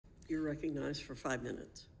You're recognized for 5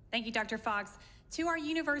 minutes. Thank you, Dr. Fox. To our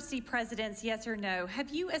university presidents, yes or no,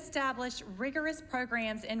 have you established rigorous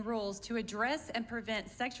programs and rules to address and prevent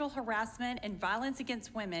sexual harassment and violence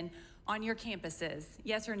against women on your campuses?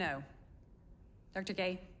 Yes or no? Dr.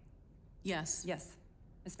 Gay? Yes. Yes.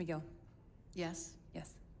 Ms. McGill? Yes.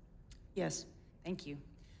 Yes. Yes. Thank you.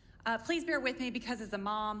 Please bear with me because as a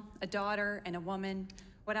mom, a daughter, and a woman,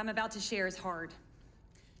 what I'm about to share is hard.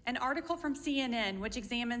 An article from CNN, which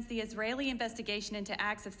examines the Israeli investigation into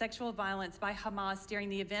acts of sexual violence by Hamas during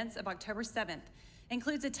the events of October 7th,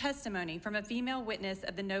 includes a testimony from a female witness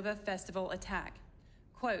of the Nova Festival attack.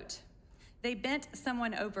 Quote, "They bent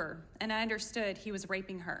someone over, and I understood he was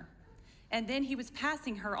raping her. And then he was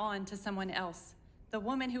passing her on to someone else. The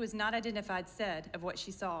woman who was not identified said of what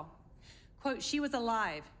she saw. Quote, she was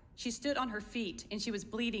alive. She stood on her feet, and she was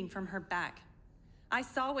bleeding from her back. I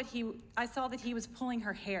saw that he was pulling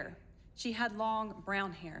her hair. She had long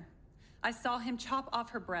brown hair. I saw him chop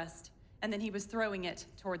off her breast, and then he was throwing it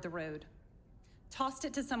toward the road. Tossed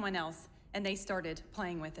it to someone else, and they started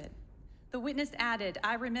playing with it. The witness added,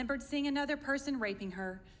 I remembered seeing another person raping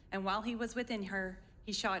her, and while he was within her,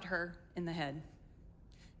 he shot her in the head."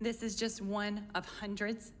 This is just one of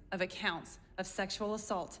hundreds of accounts of sexual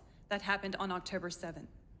assault that happened on October 7th.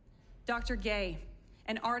 Dr. Gay,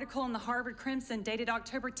 an article in the Harvard Crimson dated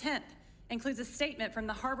October 10th includes a statement from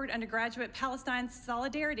the Harvard Undergraduate Palestine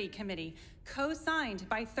Solidarity Committee, co-signed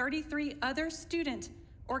by 33 other student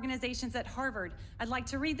organizations at Harvard. I'd like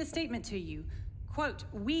to read the statement to you. Quote,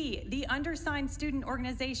 "We, the undersigned student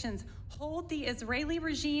organizations, hold the Israeli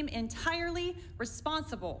regime entirely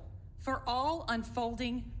responsible for all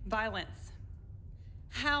unfolding violence."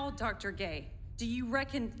 How, Dr. Gay, do you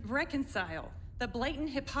reconcile the blatant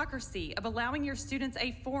hypocrisy of allowing your students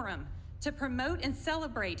a forum to promote and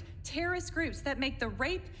celebrate terrorist groups that make the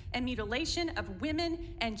rape and mutilation of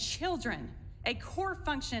women and children a core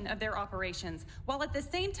function of their operations, while at the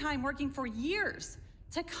same time working for years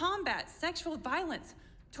to combat sexual violence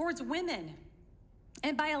towards women,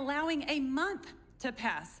 and by allowing a month to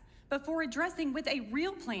pass before addressing with a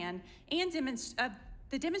real plan and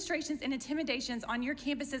the demonstrations and intimidations on your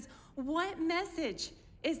campuses? What message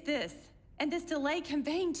is this and this delay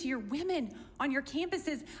conveying to your women on your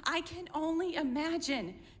campuses? I can only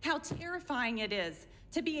imagine how terrifying it is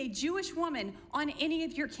to be a Jewish woman on any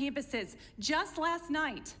of your campuses. Just last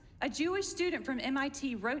night, a Jewish student from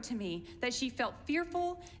MIT wrote to me that she felt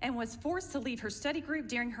fearful and was forced to leave her study group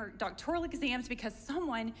during her doctoral exams because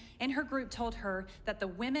someone in her group told her that the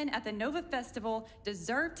women at the Nova Festival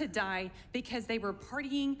deserved to die because they were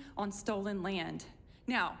partying on stolen land.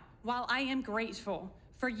 Now, while I am grateful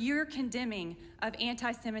for your condemning of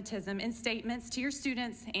anti-Semitism in statements to your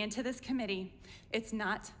students and to this committee, it's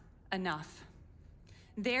not enough.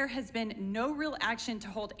 There has been no real action to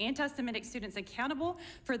hold anti-Semitic students accountable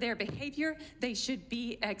for their behavior. They should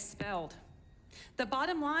be expelled. The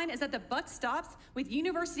bottom line is that the buck stops with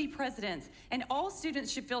university presidents, and all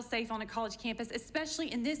students should feel safe on a college campus,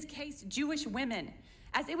 especially in this case, Jewish women,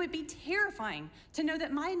 as it would be terrifying to know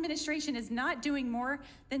that my administration is not doing more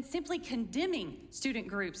than simply condemning student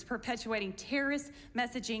groups perpetuating terrorist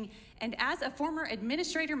messaging. And as a former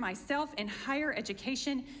administrator myself in higher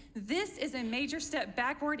education, this is a major step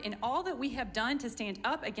backward in all that we have done to stand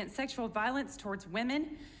up against sexual violence towards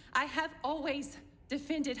women. I have always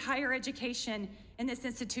defended higher education in this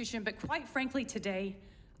institution, but quite frankly today,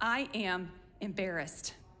 I am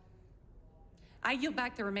embarrassed. I yield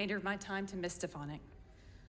back the remainder of my time to Ms. Stefanik.